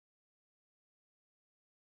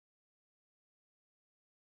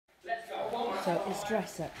So it's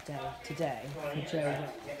dress-up day today for Joe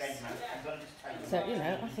Wicks. So, you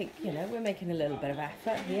know, I think, you know, we're making a little bit of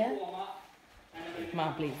effort here.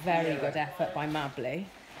 Mabley, very good effort by Mabley.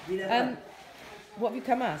 What have you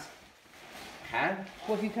come as? Huh?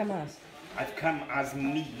 What have you come as? I've come as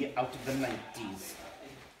me out of the 90s.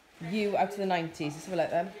 You out of the 90s. Let's have a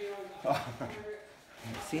look then. Oh.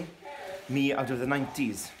 See? Me out of the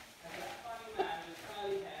 90s. What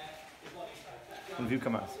have you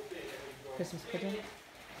come as? Christmas pudding.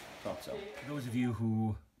 Thought so. For those of you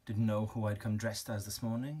who didn't know who I'd come dressed as this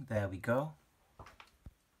morning, there we go.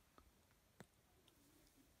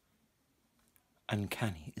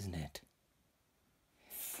 Uncanny, isn't it?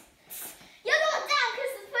 You're not down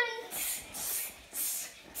Christmas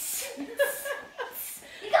pudding.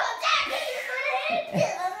 You got down Christmas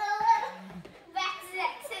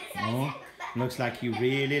pudding. Oh, looks like he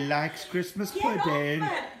really likes Christmas pudding.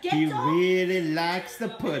 He really likes the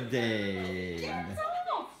pudding.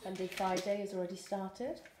 Sunday Friday has already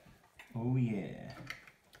started. Oh yeah.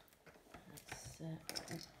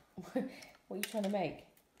 What are you trying to make?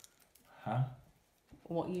 Huh?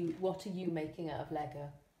 What are you making out of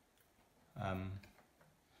Lego? Trying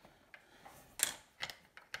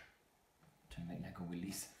to make Lego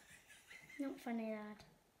Willies. Not funny, Dad.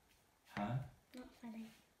 Huh? Not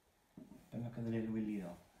funny. Don't look at the little Willy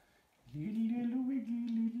though. Little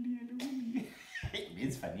Willy. It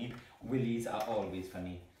is funny. Willies are always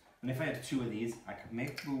funny. And if I had two of these, I could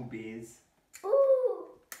make boobies.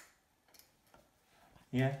 Ooh!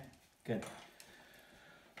 Yeah? Good.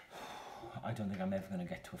 I don't think I'm ever going to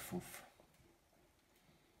get to a foof.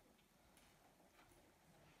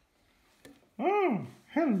 Oh,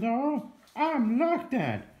 hello. I'm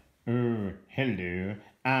LockDad. Oh, hello.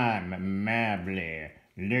 I'm Mabley.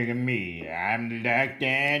 Look at me. I'm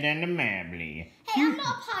LockDad and the Mabley. Hey, I'm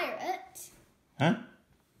not a pirate. Huh?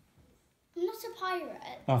 I'm not a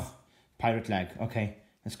pirate. Oh, pirate leg. Okay,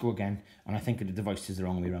 let's go again. And I think I did the voices the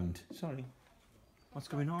wrong way round. Sorry. What's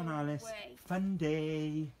going on, Alice? Fun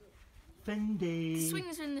day. Fun day.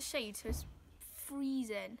 Swings are in the shade, so it's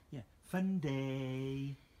freezing. Yeah, fun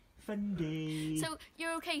day. Fun day. So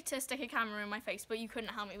you're okay to stick a camera in my face, but you couldn't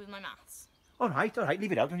help me with my maths. All right,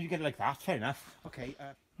 leave it out. Don't you get it like that? Fair enough. Okay.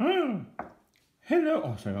 Oh, hello.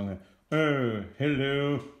 Oh, sorry, wrong way. Oh,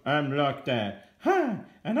 hello. I'm LockDad. Hi,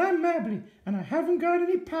 and I'm Mabley, and I haven't got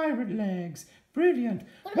any pirate legs. Brilliant.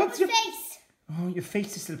 What about my face? Oh, your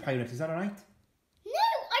face is still pirate. Is that all right? No,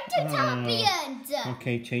 I don't have a beard.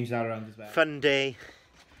 Okay, change that around as well. Fun day.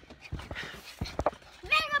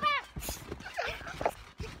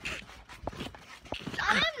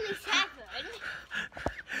 I'm only 7.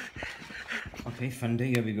 Okay, fun day.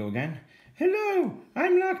 Here we go again. Hello,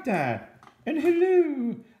 I'm LockDad. And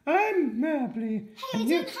hello, I'm Mabley. Hey, I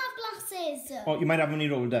don't have glasses. Oh, you might have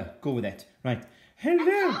one older. Go with it. Right. I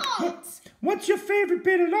Hello. can't. What's your favourite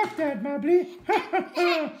bit of LockDad, Mabley?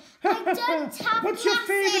 I don't have What's glasses. your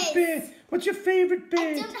favourite bit? What's your favourite bit?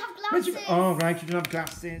 I don't have glasses. Oh, right, you don't have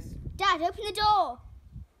glasses. Dad, open the door.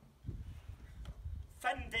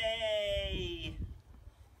 Fun day.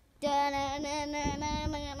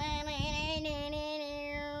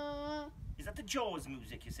 Is that the Jaws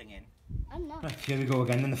music you're singing? I'm not. Right, here we go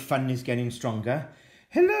again, and the fun is getting stronger.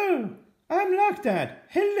 Hello, I'm LockDad.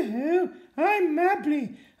 Hello, I'm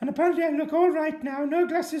Mabley. And apparently I look all right now, no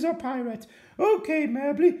glasses or pirate. Okay,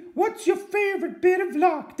 Mabley, what's your favourite bit of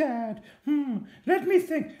LockDad? Let me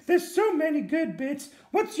think. There's so many good bits.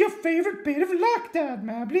 What's your favourite bit of LockDad,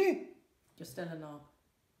 Mabley? You're still a knob.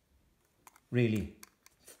 Really?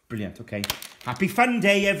 Brilliant, okay. Happy Fun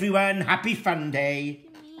Day, everyone. Happy Fun Day.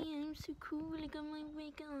 I'm so cool, I got my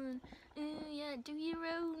wig on. Yeah, do your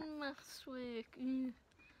own maths work.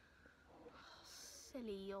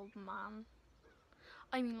 Silly old man.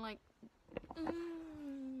 I mean, like,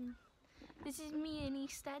 this is me in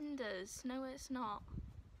EastEnders. No, it's not.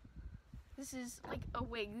 This is like a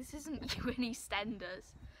wig. This isn't you in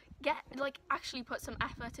EastEnders. Actually put some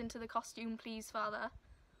effort into the costume, please, Father.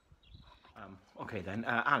 Okay then,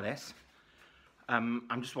 Alice,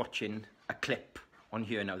 I'm just watching a clip on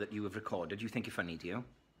here now that you have recorded. You think you're funny, do you?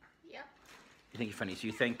 Yep. You think you're funny, so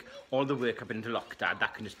you think all the work I've been into LockDad,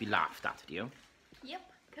 that can just be laughed at, do you? Yep,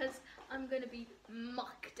 because I'm going to be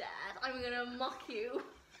Mockdad. I'm going to mock you.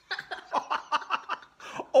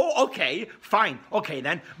 Oh, okay, fine. Okay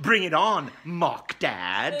then, bring it on,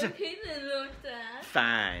 Mockdad. Okay then, Mockdad.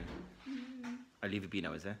 Fine. I'll leave it be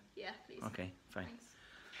now, is it? Yeah, please. Okay, fine. Thanks.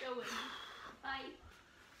 Go in. Bye.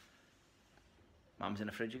 Mum's in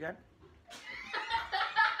the fridge again.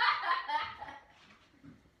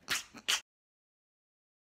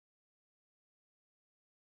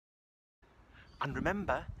 And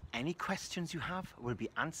remember, Any questions you have will be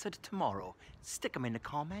answered tomorrow. Stick them in the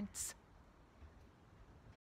comments.